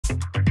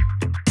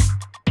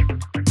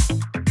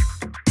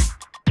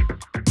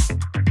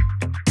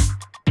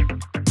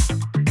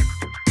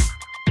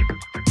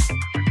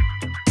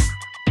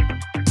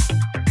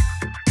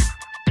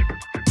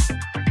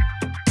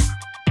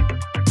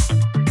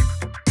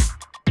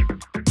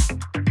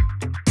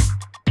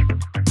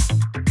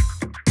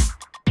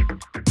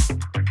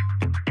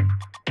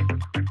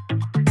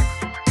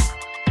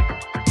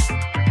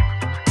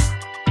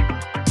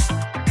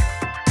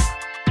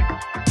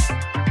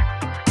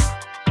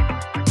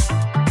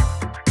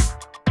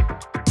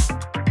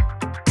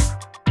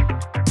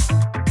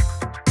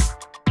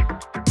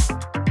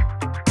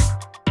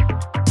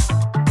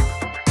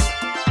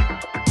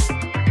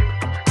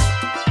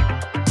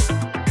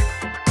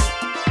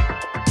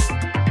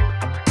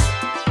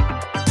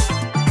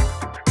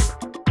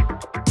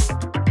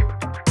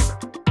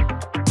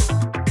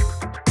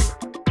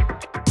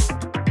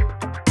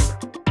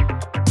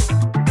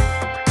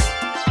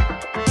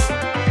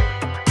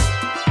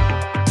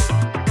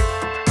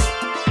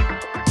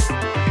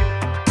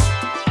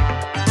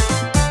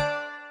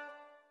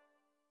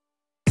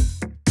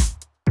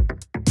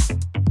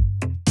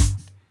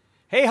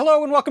Hey,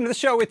 hello, and welcome to the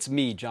show. It's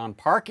me, John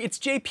Park. It's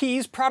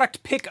JP's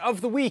product pick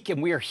of the week,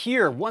 and we are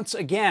here once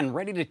again,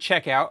 ready to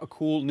check out a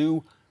cool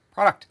new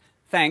product.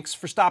 Thanks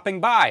for stopping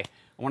by.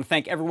 I want to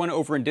thank everyone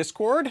over in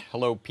Discord.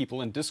 Hello,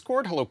 people in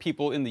Discord. Hello,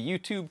 people in the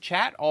YouTube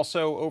chat.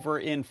 Also over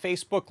in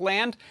Facebook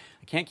land.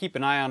 I can't keep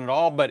an eye on it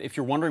all, but if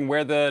you're wondering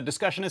where the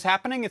discussion is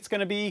happening, it's going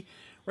to be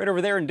right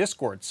over there in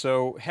Discord.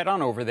 So head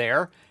on over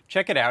there.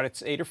 Check it out.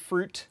 It's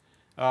Adafruit.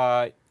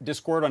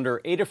 Discord under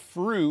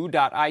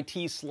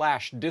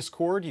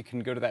adafru.it/discord. You can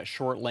go to that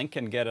short link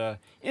and get an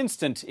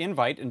instant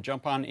invite and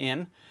jump on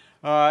in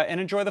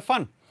and enjoy the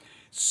fun.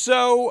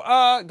 So,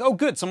 oh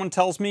good, someone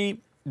tells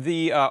me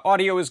the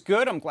audio is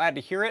good. I'm glad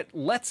to hear it.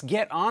 Let's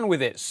get on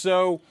with it.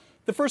 So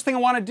the first thing I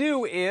want to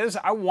do is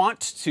I want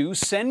to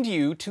send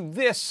you to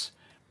this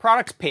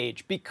product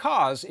page,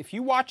 because if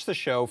you watch the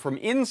show from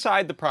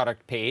inside the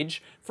product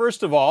page,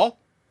 first of all,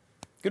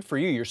 good for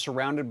you, you're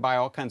surrounded by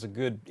all kinds of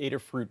good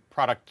Adafruit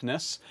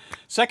productness.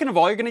 Second of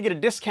all, you're going to get a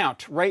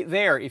discount right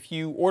there. If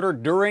you order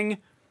during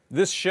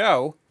this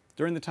show,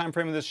 during the time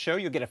frame of this show,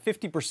 you'll get a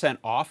 50%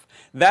 off.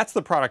 That's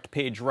the product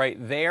page right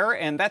there,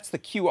 and that's the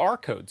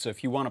QR code. So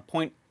if you want to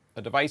point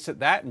a device at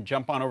that and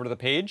jump on over to the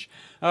page,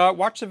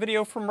 watch the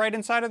video from right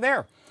inside of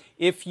there.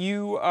 If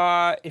you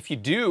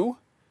do,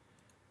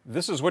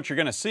 this is what you're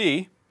going to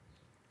see.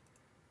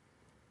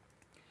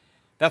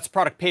 That's the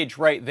product page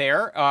right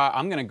there.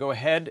 I'm going to go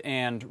ahead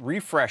and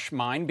refresh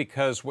mine,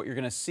 because what you're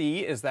going to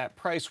see is that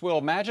price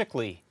will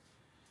magically,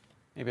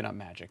 maybe not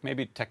magic,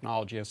 maybe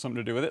technology has something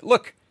to do with it.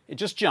 Look, it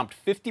just jumped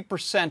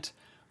 50%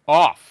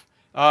 off.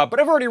 But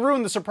I've already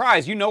ruined the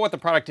surprise. You know what the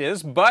product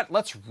is, but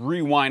let's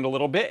rewind a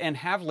little bit and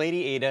have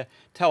Lady Ada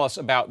tell us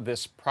about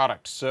this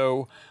product.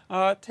 So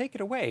take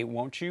it away,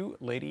 won't you,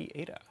 Lady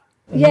Ada?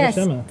 Yes,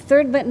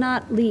 third but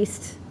not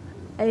least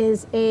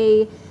is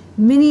a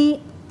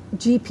mini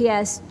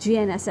GPS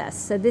GNSS.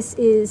 So this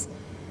is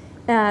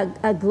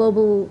a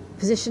global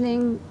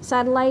positioning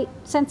satellite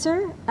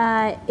sensor.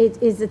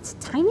 It is the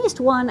tiniest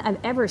one I've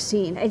ever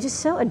seen. It's just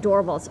so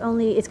adorable.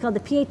 It's called the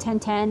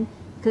PA1010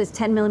 because it's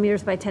 10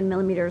 millimeters by 10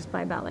 millimeters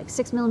by about like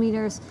 6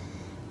 millimeters.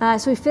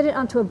 So we fit it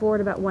onto a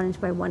board about 1 inch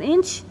by 1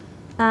 inch.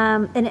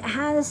 And it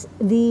has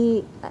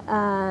the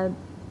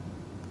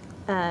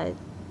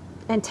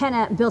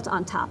antenna built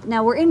on top.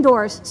 Now we're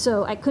indoors,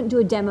 so I couldn't do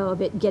a demo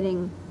of it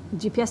getting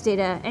GPS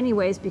data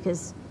anyways,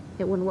 because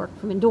it wouldn't work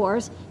from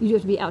indoors. You do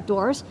have to be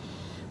outdoors.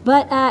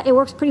 But it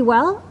works pretty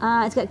well.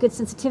 It's got good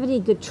sensitivity,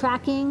 good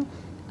tracking.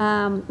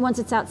 Once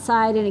it's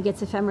outside and it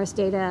gets ephemeris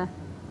data,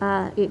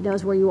 it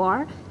knows where you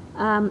are.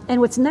 And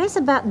what's nice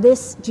about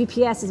this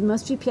GPS is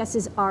most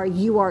GPSs are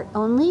UART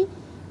only.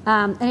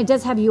 And it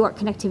does have UART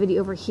connectivity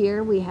over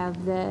here. We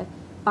have the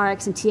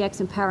RX and TX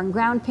and power and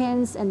ground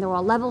pins, and they're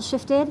all level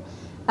shifted.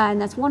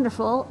 And that's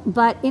wonderful,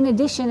 but in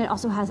addition, it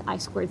also has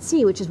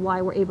I2C, which is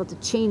why we're able to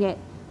chain it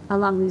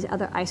along these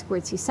other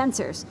I2C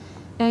sensors.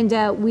 And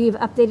we've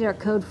updated our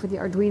code for the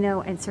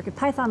Arduino and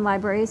CircuitPython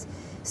libraries.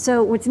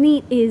 So what's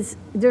neat is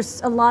there's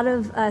a lot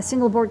of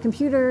single board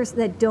computers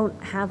that don't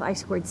have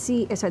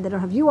I2C, sorry, they don't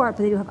have UART,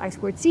 but they do have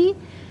I2C,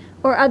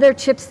 or other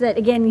chips that,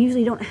 again,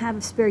 usually don't have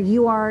a spare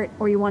UART,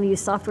 or you want to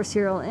use software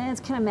serial, and it's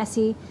kind of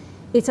messy.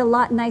 It's a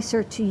lot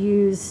nicer to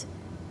use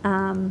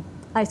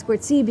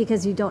I2C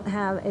because you don't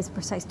have as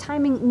precise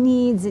timing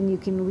needs, and you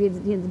can read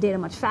the data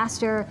much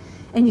faster,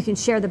 and you can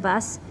share the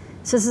bus.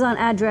 So this is on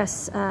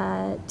address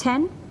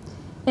 10.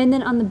 And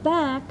then on the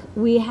back,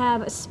 we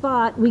have a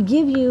spot. We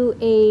give you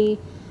a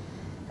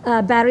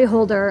battery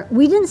holder.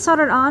 We didn't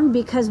solder it on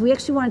because we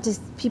actually wanted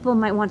to, people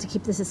might want to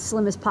keep this as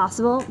slim as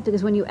possible,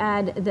 because when you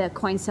add the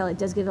coin cell, it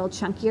does get a little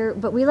chunkier.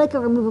 But we like a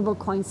removable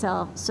coin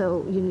cell,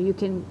 so you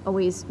can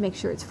always make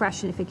sure it's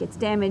fresh, and if it gets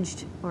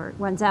damaged or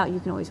runs out, you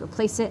can always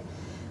replace it.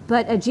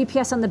 But a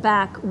GPS on the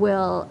back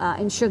will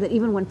ensure that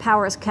even when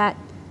power is cut,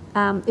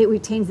 it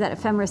retains that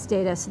ephemeris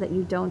data so that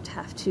you don't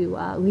have to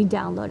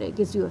re-download it. It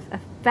gives you a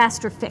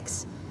faster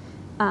fix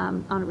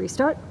on a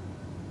restart.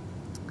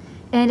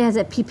 And it has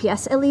a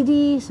PPS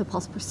LED, so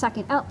pulse per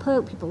second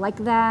output. People like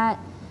that.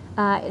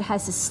 It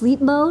has a sleep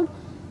mode,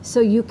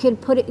 so you can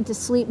put it into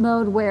sleep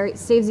mode where it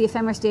saves the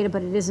ephemeris data,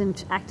 but it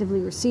isn't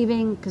actively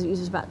receiving, because it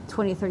uses about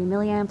 20 or 30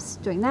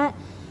 milliamps doing that.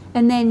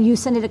 And then you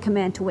send it a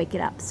command to wake it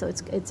up. So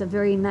it's a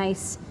very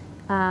nice,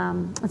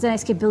 it's a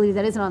nice capability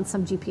that isn't on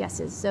some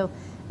GPSs. So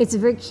it's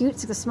very cute.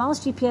 It's the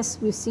smallest GPS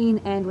we've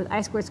seen, and with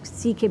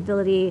I2C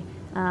capability,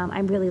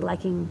 I'm really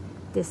liking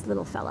this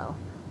little fellow.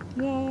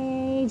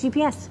 Yay,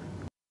 GPS.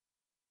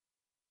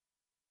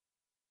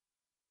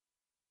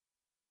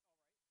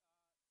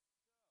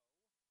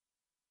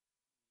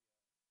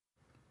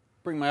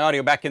 Bring my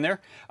audio back in there.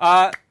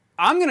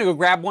 I'm going to go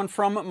grab one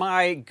from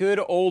my good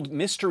old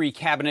mystery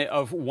cabinet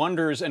of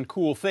wonders and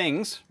cool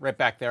things. Right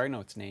back there. I know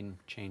its name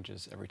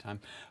changes every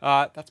time.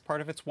 That's part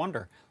of its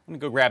wonder. Let me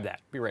go grab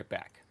that. Be right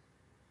back.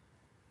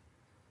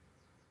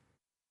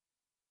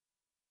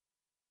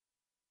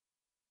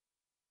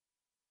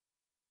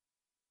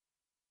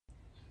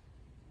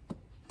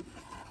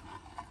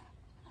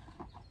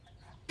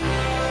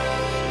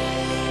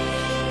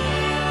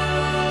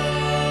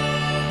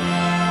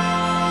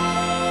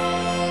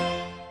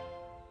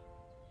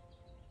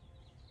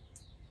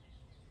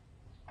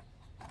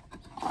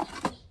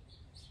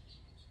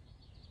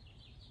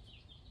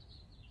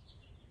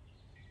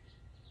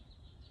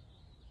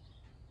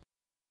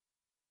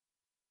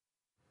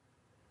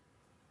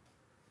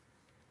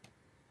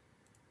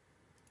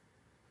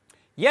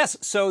 Yes,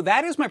 so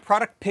that is my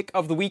product pick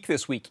of the week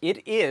this week.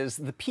 It is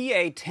the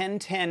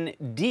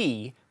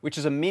PA1010D, which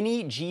is a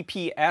mini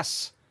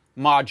GPS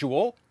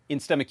module in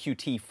STEMMA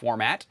QT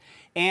format.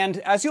 And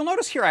as you'll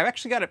notice here, I've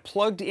actually got it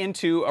plugged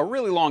into a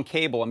really long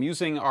cable. I'm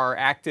using our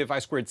active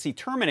I2C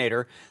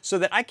terminator so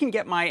that I can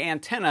get my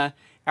antenna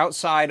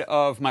outside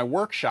of my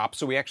workshop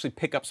so we actually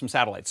pick up some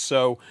satellites.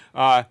 So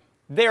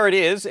there it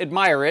is,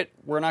 admire it.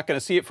 We're not going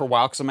to see it for a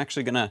while because I'm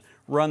actually going to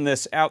run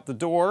this out the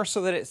door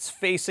so that it's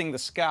facing the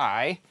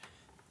sky.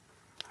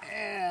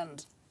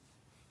 And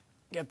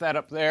get that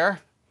up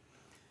there.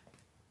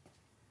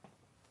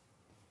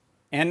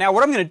 And now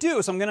what I'm going to do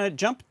is I'm going to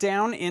jump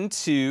down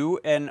into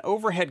an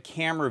overhead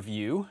camera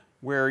view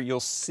where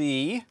you'll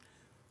see,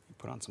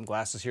 put on some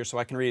glasses here so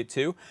I can read it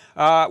too,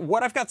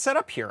 what I've got set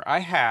up here. I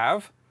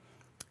have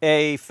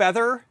a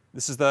feather.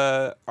 This is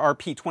the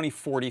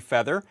RP2040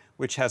 feather,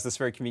 which has this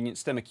very convenient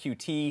STEMMA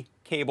QT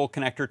cable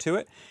connector to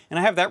it. And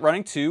I have that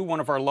running to one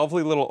of our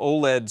lovely little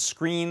OLED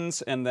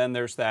screens, and then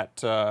there's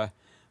that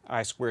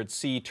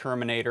I2C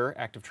terminator,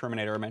 active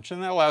terminator I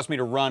mentioned. That allows me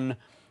to run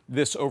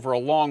this over a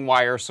long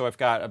wire, so I've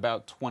got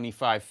about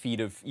 25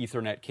 feet of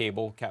Ethernet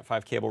cable,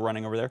 Cat5 cable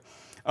running over there.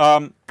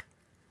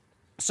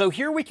 So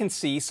here we can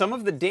see some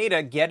of the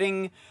data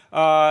getting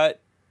downloaded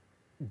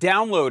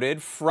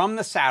from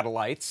the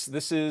satellites.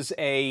 This is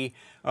a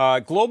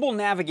Global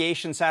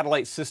Navigation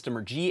Satellite System,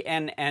 or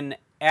GNSS,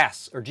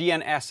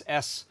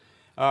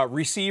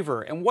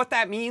 receiver. And what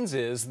that means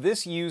is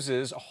this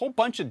uses a whole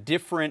bunch of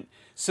different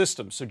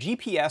systems. So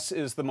GPS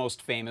is the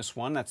most famous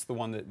one. That's the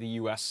one that the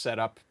US set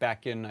up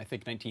back in, I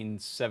think,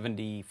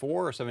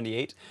 1974 or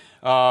 78.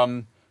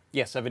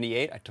 Yeah,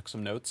 78. I took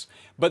some notes.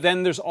 But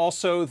then there's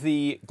also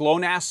the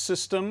GLONASS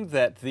system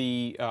that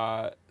the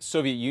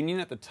Soviet Union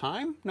at the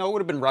time, no, it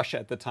would have been Russia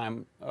at the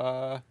time.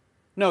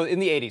 No, in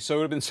the 80s, so it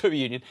would have been the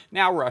Soviet Union.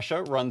 Now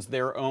Russia runs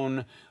their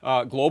own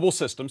global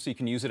system, so you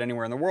can use it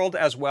anywhere in the world,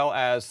 as well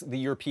as the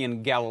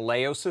European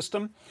Galileo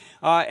system.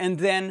 And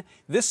then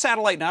this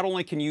satellite not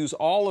only can use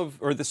all of,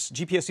 or this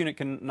GPS unit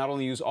can not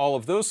only use all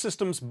of those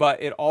systems,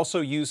 but it also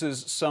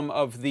uses some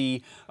of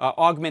the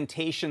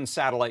augmentation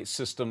satellite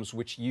systems,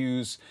 which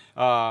use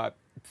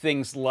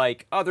things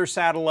like other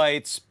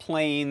satellites,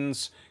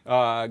 planes,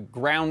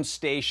 ground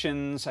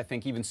stations, I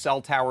think even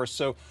cell towers.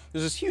 So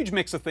there's this huge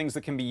mix of things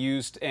that can be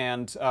used,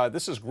 and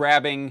this is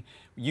grabbing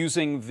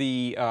using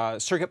the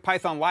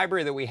CircuitPython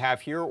library that we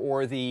have here,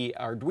 or the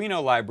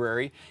Arduino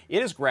library.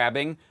 It is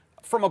grabbing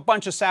from a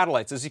bunch of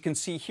satellites. As you can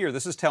see here,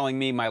 this is telling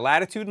me my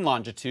latitude and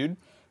longitude.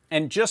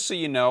 And just so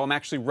you know, I'm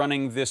actually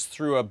running this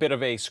through a bit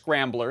of a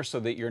scrambler so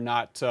that you're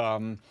not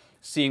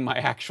seeing my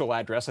actual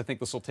address. I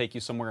think this will take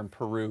you somewhere in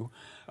Peru.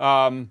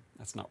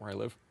 That's not where I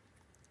live.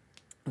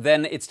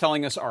 Then it's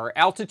telling us our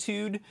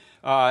altitude,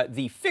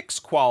 the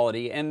fixed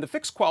quality, and the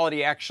fixed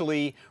quality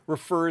actually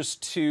refers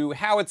to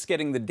how it's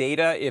getting the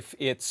data. If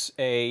it's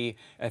I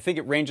think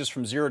it ranges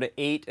from 0 to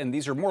 8, and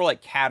these are more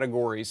like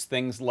categories,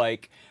 things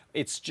like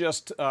it's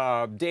just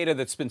data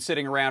that's been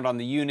sitting around on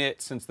the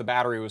unit since the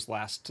battery was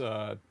last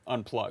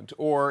unplugged,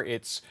 or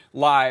it's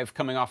live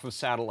coming off of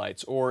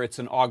satellites, or it's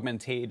an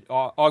augmented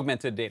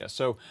data.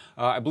 So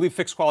I believe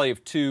fixed quality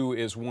of 2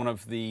 is one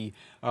of the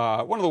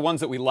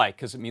ones that we like,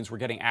 because it means we're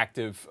getting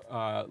active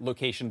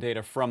location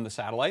data from the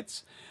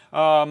satellites.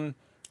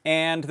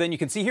 And then you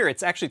can see here,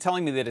 it's actually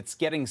telling me that it's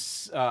getting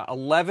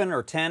 11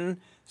 or 10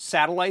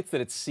 satellites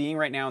that it's seeing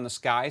right now in the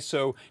sky.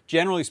 So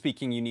generally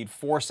speaking, you need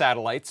 4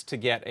 satellites to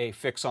get a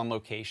fix on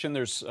location.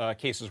 There's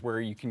cases where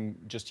you can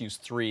just use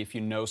 3 if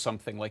you know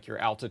something like your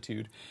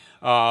altitude.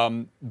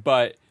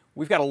 But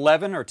we've got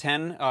 11 or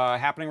 10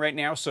 happening right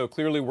now, so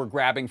clearly we're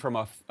grabbing from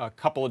a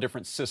couple of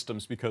different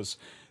systems, because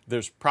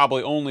there's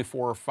probably only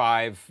 4 or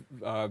 5,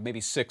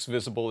 maybe 6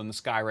 visible in the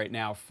sky right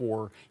now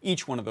for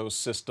each one of those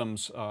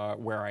systems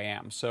where I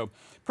am. So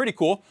pretty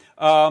cool.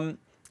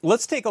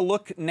 Let's take a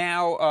look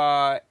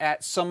now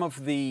at some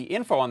of the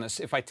info on this.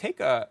 If I take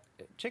a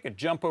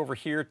jump over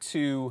here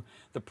to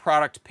the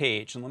product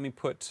page, and let me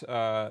put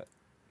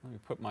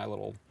my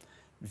little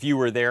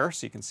viewer there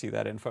so you can see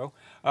that info.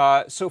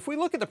 So if we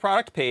look at the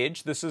product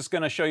page, this is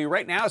going to show you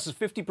right now, this is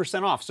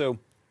 50% off. So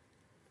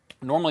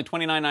normally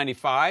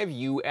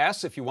 $29.95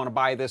 US. If you want to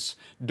buy this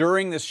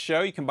during this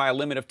show, you can buy a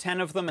limit of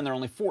 10 of them, and they're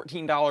only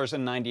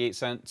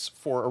 $14.98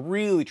 for a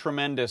really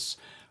tremendous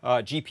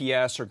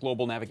GPS, or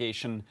global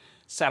navigation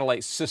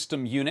satellite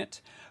system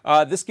unit.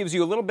 This gives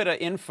you a little bit of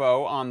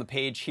info on the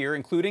page here,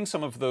 including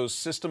some of those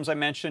systems I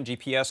mentioned: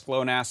 GPS,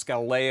 GLONASS,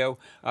 Galileo.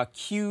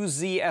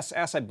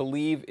 QZSS, I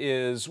believe,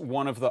 is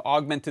one of the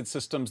augmented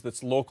systems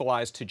that's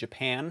localized to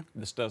Japan.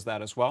 This does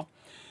that as well.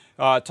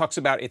 It talks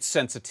about its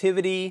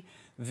sensitivity,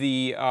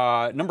 the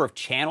number of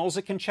channels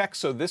it can check.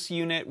 So this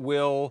unit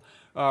will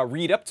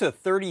read up to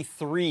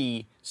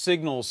 33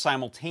 signals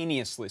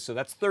simultaneously. So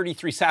that's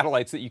 33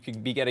 satellites that you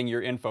could be getting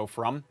your info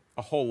from.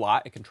 A whole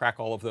lot. It can track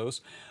all of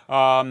those.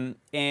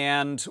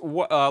 And a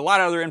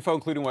lot of other info,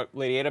 including what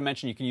Lady Ada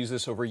mentioned. You can use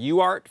this over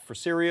UART for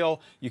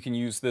serial. You can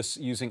use this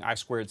using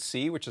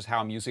I2C, which is how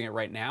I'm using it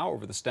right now,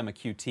 over the STEMMA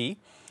QT.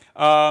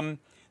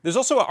 There's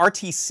also a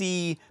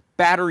RTC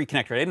battery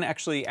connector. I didn't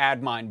actually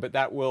add mine, but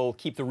that will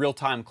keep the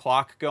real-time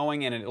clock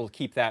going, and it'll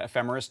keep that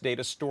ephemeris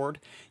data stored.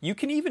 You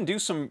can even do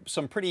some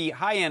pretty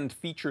high-end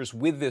features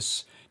with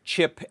this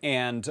chip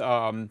and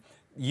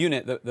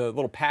unit. The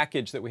little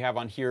package that we have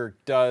on here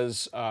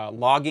does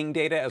logging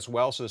data as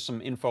well, so there's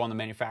some info on the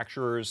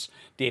manufacturer's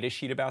data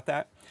sheet about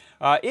that.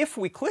 If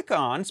we click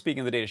on,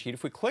 speaking of the data sheet,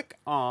 if we click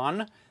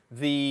on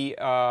the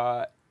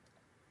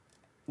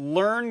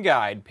Learn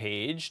Guide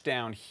page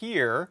down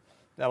here,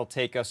 that'll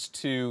take us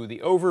to the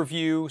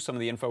overview, some of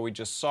the info we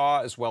just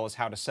saw, as well as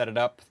how to set it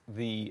up,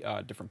 the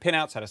different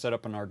pinouts, how to set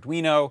up an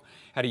Arduino,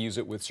 how to use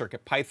it with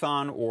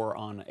CircuitPython or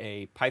on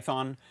a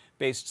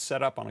Python-based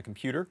setup on a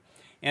computer.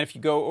 And if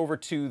you go over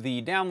to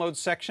the download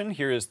section,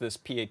 here is this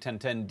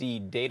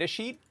PA1010D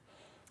datasheet.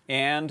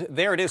 And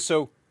there it is.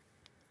 So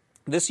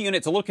this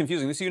unit's a little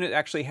confusing. This unit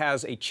actually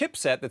has a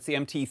chipset that's the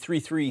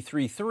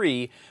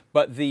MT3333,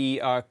 but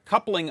the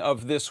coupling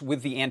of this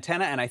with the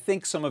antenna, and I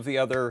think some of the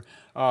other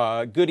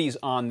goodies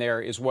on there,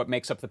 is what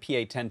makes up the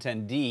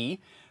PA1010D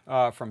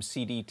from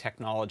CD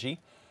Technology.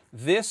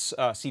 This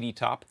CD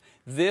Top,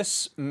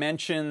 this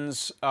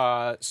mentions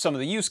some of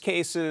the use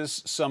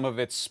cases, some of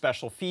its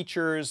special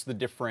features, the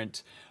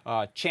different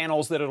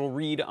channels that it'll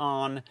read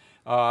on,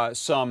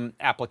 some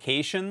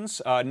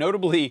applications.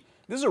 Notably,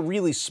 this is a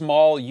really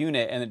small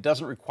unit, and it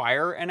doesn't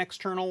require an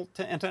external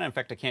antenna. In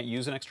fact, I can't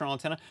use an external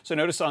antenna. So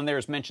notice on there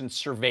is mentioned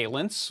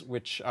surveillance,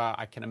 which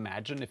I can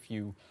imagine if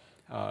you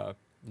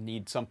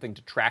need something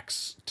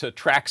to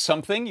track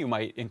something, you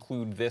might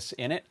include this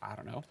in it. I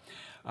don't know.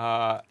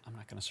 I'm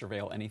not going to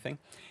surveil anything.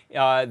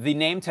 The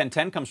name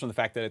 1010 comes from the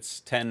fact that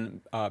it's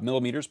 10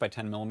 millimeters by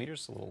 10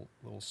 millimeters, a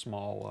little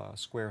small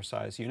square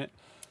size unit.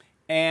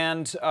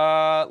 And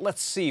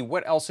let's see,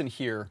 what else in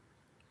here?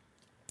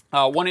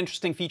 One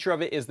interesting feature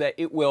of it is that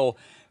it will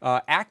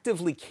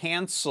actively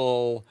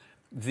cancel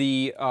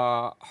the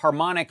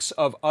harmonics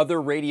of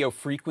other radio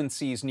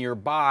frequencies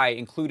nearby,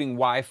 including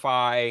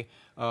Wi-Fi,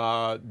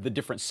 the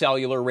different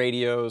cellular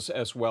radios,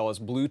 as well as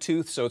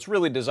Bluetooth. So it's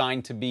really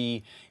designed to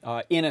be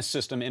in a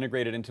system,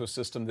 integrated into a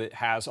system that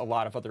has a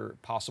lot of other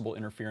possible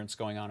interference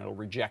going on. It'll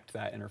reject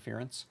that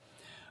interference.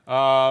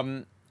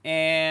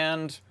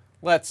 And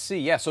let's see,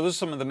 yeah, so those are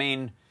some of the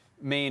main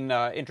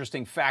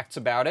interesting facts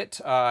about it.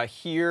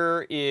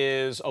 Here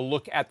is a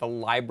look at the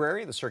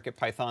library, the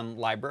CircuitPython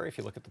library. If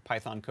you look at the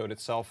Python code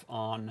itself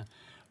on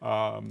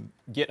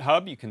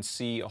GitHub, you can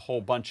see a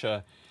whole bunch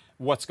of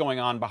what's going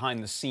on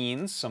behind the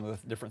scenes, some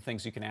of the different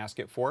things you can ask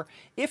it for.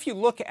 If you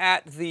look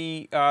at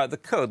the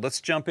code,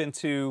 let's jump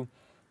into,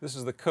 this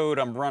is the code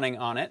I'm running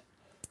on it.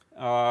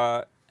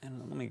 And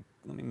let me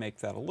make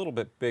that a little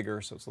bit bigger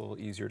so it's a little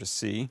easier to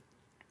see.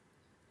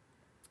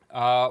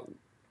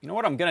 You know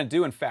what I'm going to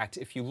do, in fact,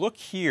 if you look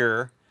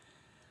here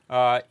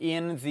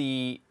in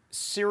the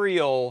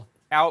serial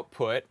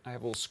output, I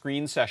have a little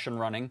screen session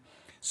running.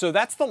 So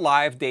that's the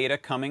live data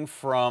coming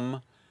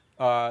from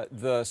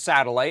the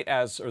satellite,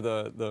 or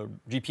the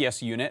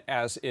GPS unit,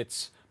 as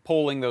it's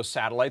polling those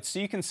satellites. So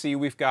you can see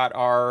we've got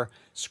our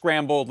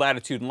scrambled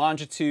latitude and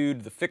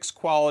longitude. The fixed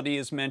quality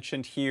is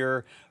mentioned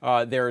here.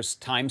 There's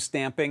time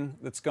stamping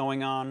that's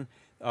going on,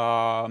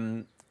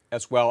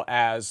 as well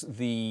as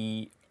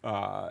the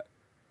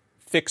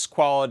fixed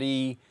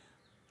quality,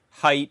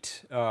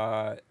 height,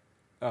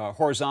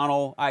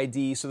 horizontal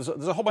ID. So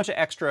there's a whole bunch of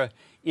extra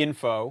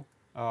info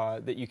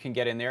that you can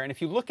get in there. And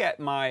if you look at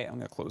my, I'm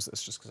going to close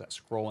this just because that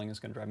scrolling is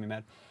going to drive me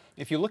mad.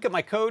 If you look at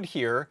my code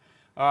here,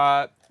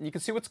 you can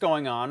see what's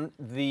going on.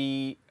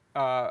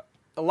 A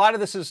lot of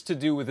this is to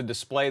do with the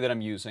display that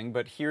I'm using,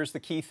 but here's the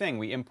key thing.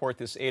 We import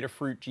this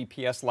Adafruit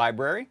GPS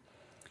library,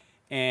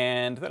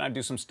 and then I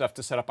do some stuff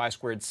to set up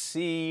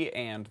I2C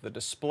and the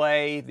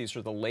display. These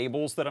are the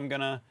labels that I'm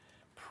going to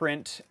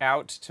print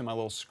out to my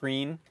little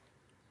screen.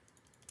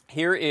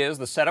 Here is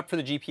the setup for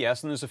the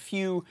GPS, and there's a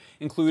few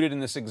included in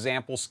this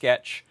example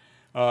sketch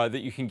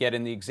that you can get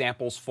in the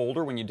examples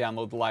folder when you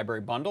download the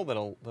library bundle.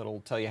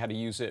 That'll tell you how to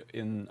use it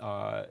in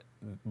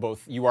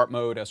both UART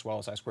mode as well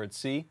as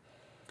I2C.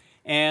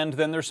 And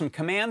then there's some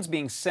commands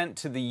being sent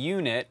to the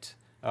unit.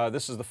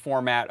 This is the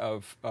format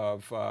of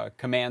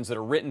commands that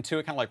are written to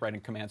it, kind of like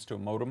writing commands to a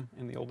modem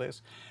in the old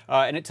days.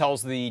 And it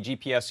tells the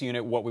GPS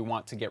unit what we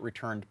want to get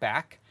returned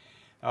back.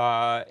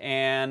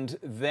 And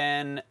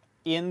then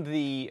in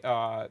the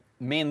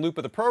main loop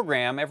of the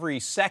program, every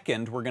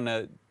second we're going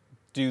to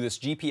do this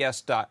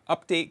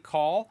GPS.update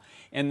call,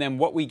 and then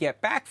what we get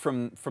back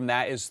from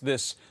that is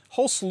this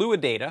whole slew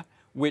of data,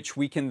 which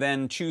we can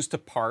then choose to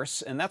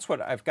parse, and that's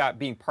what I've got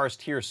being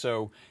parsed here.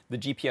 So the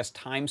GPS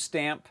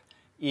timestamp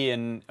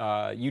in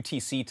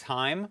UTC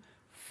time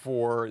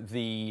for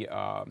the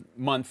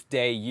month,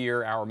 day,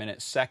 year, hour,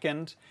 minute,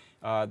 second.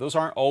 Those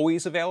aren't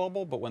always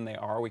available, but when they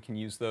are, we can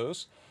use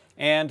those.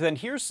 And then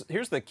here's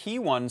the key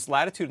ones,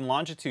 latitude and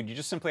longitude. You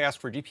just simply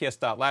ask for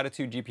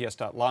GPS.latitude,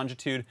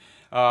 GPS.longitude.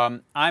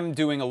 I'm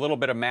doing a little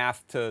bit of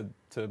math to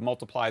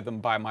multiply them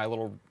by my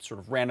little sort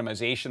of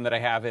randomization that I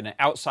have in an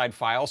outside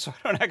file, so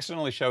I don't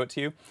accidentally show it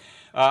to you.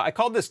 I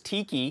called this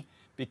Tiki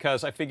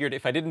because I figured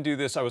if I didn't do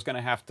this, I was going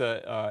to have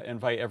to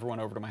invite everyone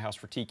over to my house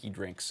for tiki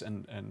drinks,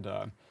 and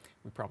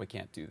we probably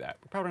can't do that.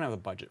 We probably don't have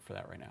the budget for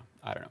that right now.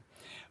 I don't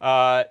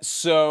know.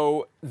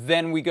 So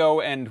then we go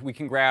and we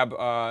can grab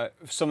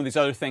some of these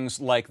other things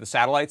like the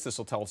satellites. This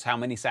will tell us how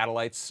many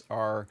satellites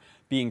are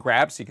being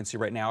grabbed. So you can see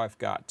right now I've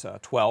got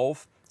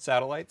 12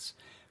 satellites,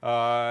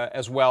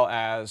 as well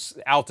as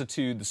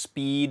altitude, the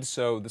speed.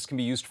 So this can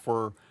be used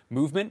for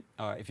movement.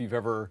 If you've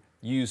ever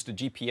used a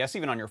GPS,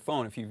 even on your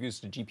phone, if you've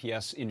used a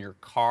GPS in your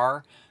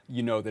car,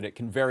 you know that it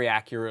can very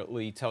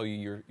accurately tell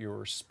you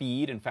your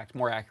speed, in fact,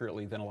 more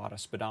accurately than a lot of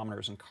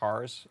speedometers in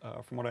cars,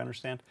 from what I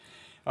understand.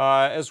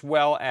 As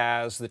well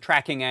as the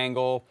tracking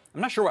angle.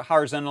 I'm not sure what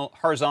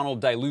horizontal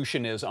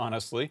dilution is,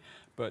 honestly,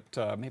 but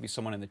maybe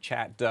someone in the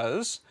chat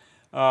does.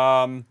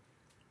 Let's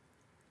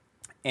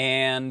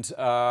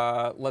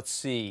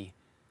see.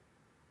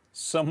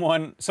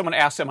 Someone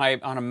asked, am I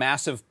on a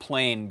massive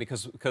plane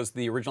because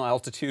the original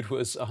altitude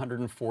was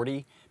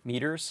 140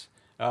 meters?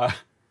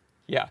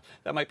 Yeah,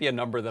 that might be a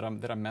number that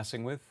I'm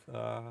messing with.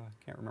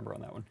 Can't remember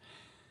on that one.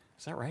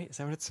 Is that right? Is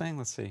that what it's saying?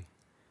 Let's see.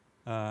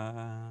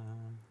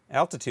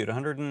 Altitude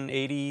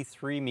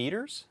 183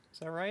 meters. Is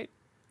that right?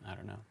 I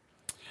don't know.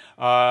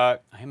 I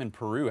am in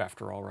Peru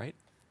after all, right?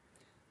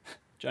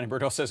 Johnny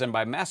Birdell says, and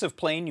by massive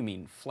plane you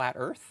mean flat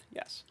Earth?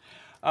 Yes.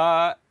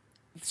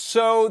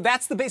 So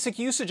that's the basic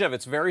usage of it.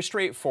 It's very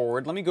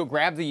straightforward. Let me go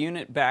grab the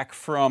unit back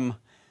from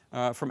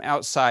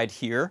outside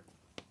here.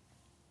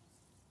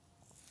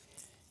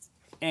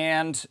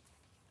 And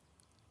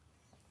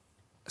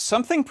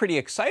something pretty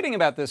exciting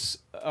about this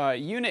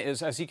unit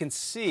is, as you can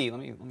see,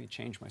 let me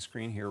change my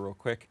screen here real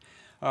quick.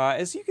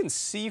 As you can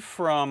see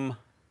from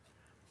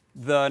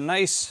the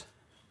nice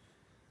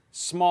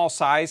small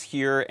size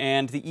here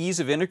and the ease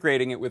of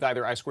integrating it with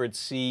either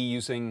I2C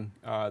using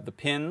the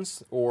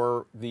pins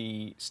or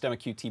the STEMMA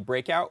QT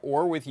breakout,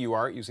 or with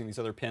UART using these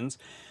other pins.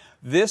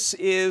 This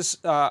is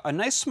a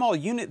nice small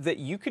unit that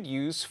you could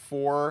use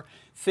for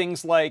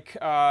things like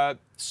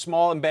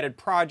small embedded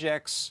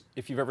projects.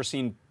 If you've ever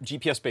seen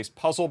GPS-based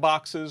puzzle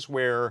boxes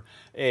where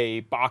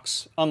a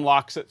box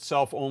unlocks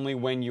itself only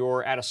when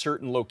you're at a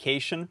certain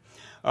location,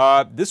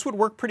 this would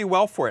work pretty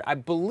well for it. I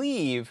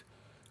believe,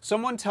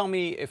 someone tell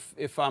me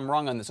if I'm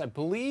wrong on this, I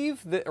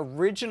believe that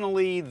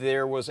originally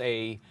there was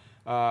a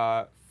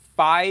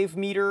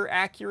 5-meter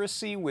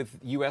accuracy with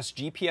US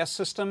GPS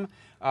system.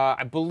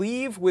 I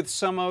believe with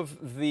some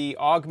of the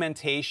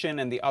augmentation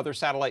and the other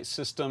satellite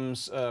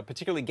systems,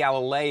 particularly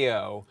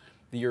Galileo,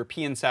 the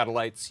European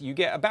satellites, you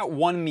get about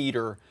 1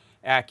 meter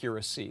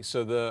accuracy.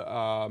 So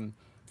the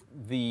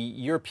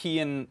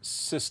European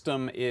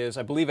system is,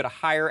 I believe, at a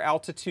higher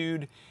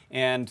altitude,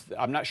 and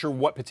I'm not sure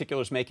what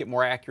particulars make it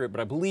more accurate,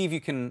 but I believe you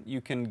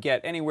can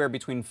get anywhere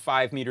between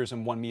 5 meters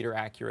and 1 meter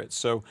accurate.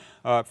 So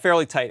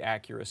fairly tight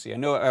accuracy. I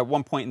know at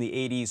one point in the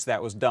 80s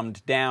that was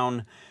dumbed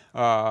down.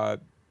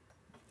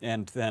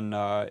 And then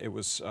it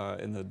was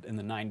in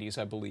the 90s,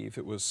 I believe,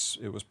 it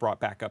was brought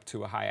back up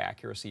to a high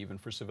accuracy even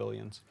for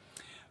civilians.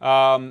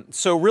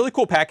 So really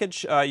cool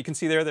package. You can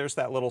see there's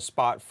that little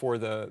spot for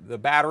the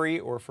battery,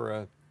 or for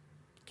a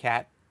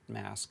cat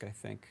mask, I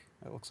think.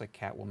 That looks like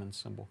Catwoman's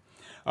symbol.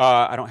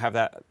 I don't have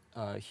that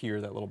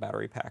here, that little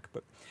battery pack,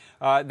 but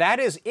that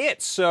is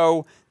it.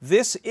 So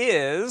this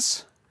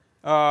is,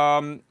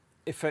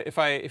 if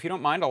you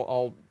don't mind,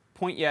 I'll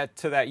point you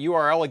to that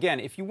URL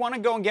again. If you want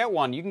to go and get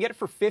one, you can get it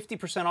for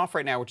 50% off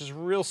right now, which is a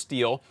real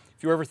steal.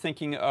 If you're ever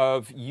thinking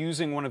of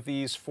using one of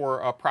these for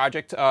a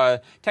project,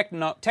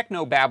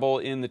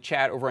 Technobabble in the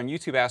chat over on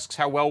YouTube asks,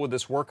 how well would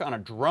this work on a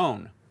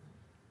drone?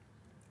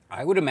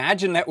 I would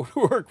imagine that would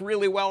work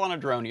really well on a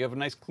drone. You have a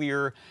nice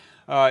clear,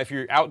 if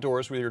you're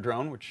outdoors with your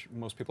drone, which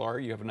most people are,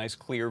 you have a nice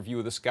clear view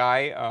of the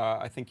sky.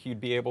 I think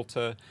you'd be able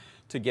to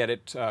get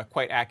it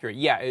quite accurate.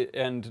 Yeah,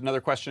 and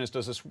another question is,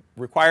 does this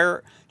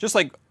require, just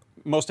like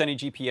most any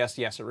GPS,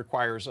 yes, it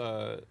requires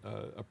a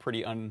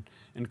pretty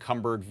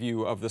unencumbered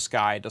view of the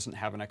sky. It doesn't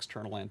have an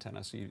external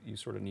antenna, so you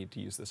sort of need to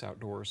use this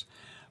outdoors.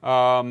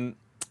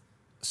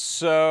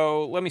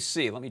 So let me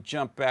see. Let me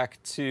jump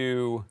back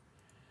to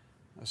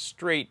a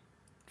straight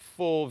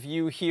full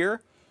view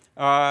here.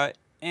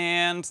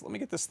 And let me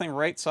get this thing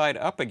right side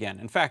up again.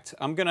 In fact,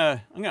 I'm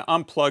gonna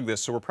unplug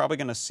this, so we're probably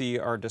gonna see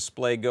our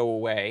display go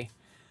away.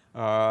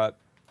 Yeah,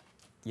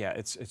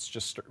 it's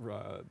just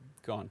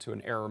gone to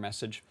an error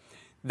message.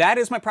 That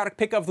is my product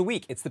pick of the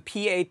week. It's the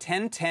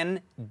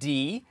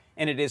PA1010D,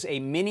 and it is a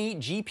mini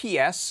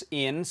GPS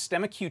in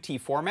STEMMA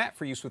QT format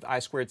for use with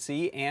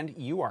I2C and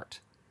UART.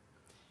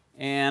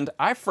 And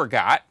I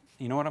forgot,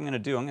 you know what I'm going to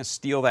do? I'm going to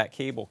steal that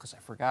cable because I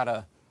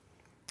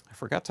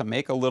forgot to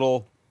make a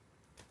little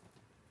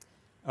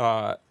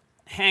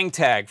hang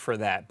tag for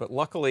that. But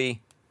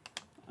luckily,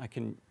 I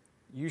can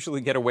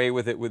usually get away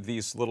with it with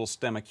these little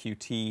STEMMA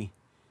QT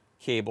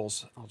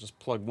cables. I'll just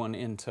plug one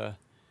into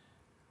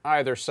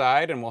either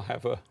side, and we'll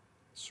have a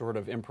sort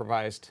of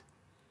improvised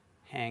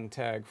hang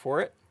tag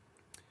for it.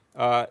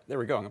 There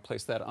we go. I'm going to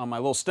place that on my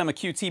little STEMMA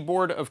QT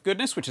board of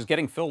goodness, which is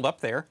getting filled up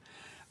there.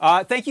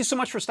 Thank you so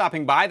much for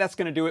stopping by. That's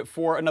going to do it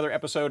for another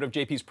episode of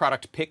JP's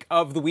Product Pick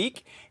of the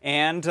Week.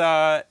 And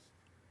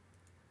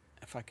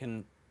if I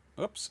can,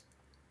 oops.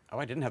 Oh,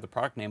 I didn't have the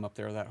product name up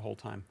there that whole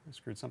time. I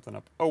screwed something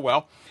up. Oh,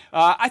 well.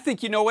 I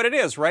think you know what it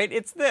is, right?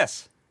 It's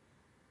this.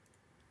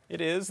 It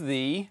is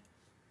the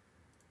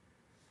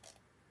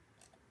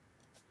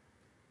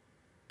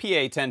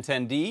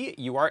PA1010D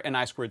UART and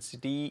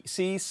I2C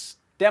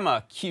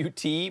Stemma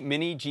QT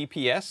Mini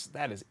GPS.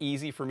 That is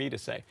easy for me to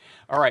say.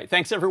 All right,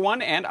 thanks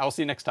everyone, and I'll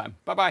see you next time.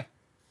 Bye-bye.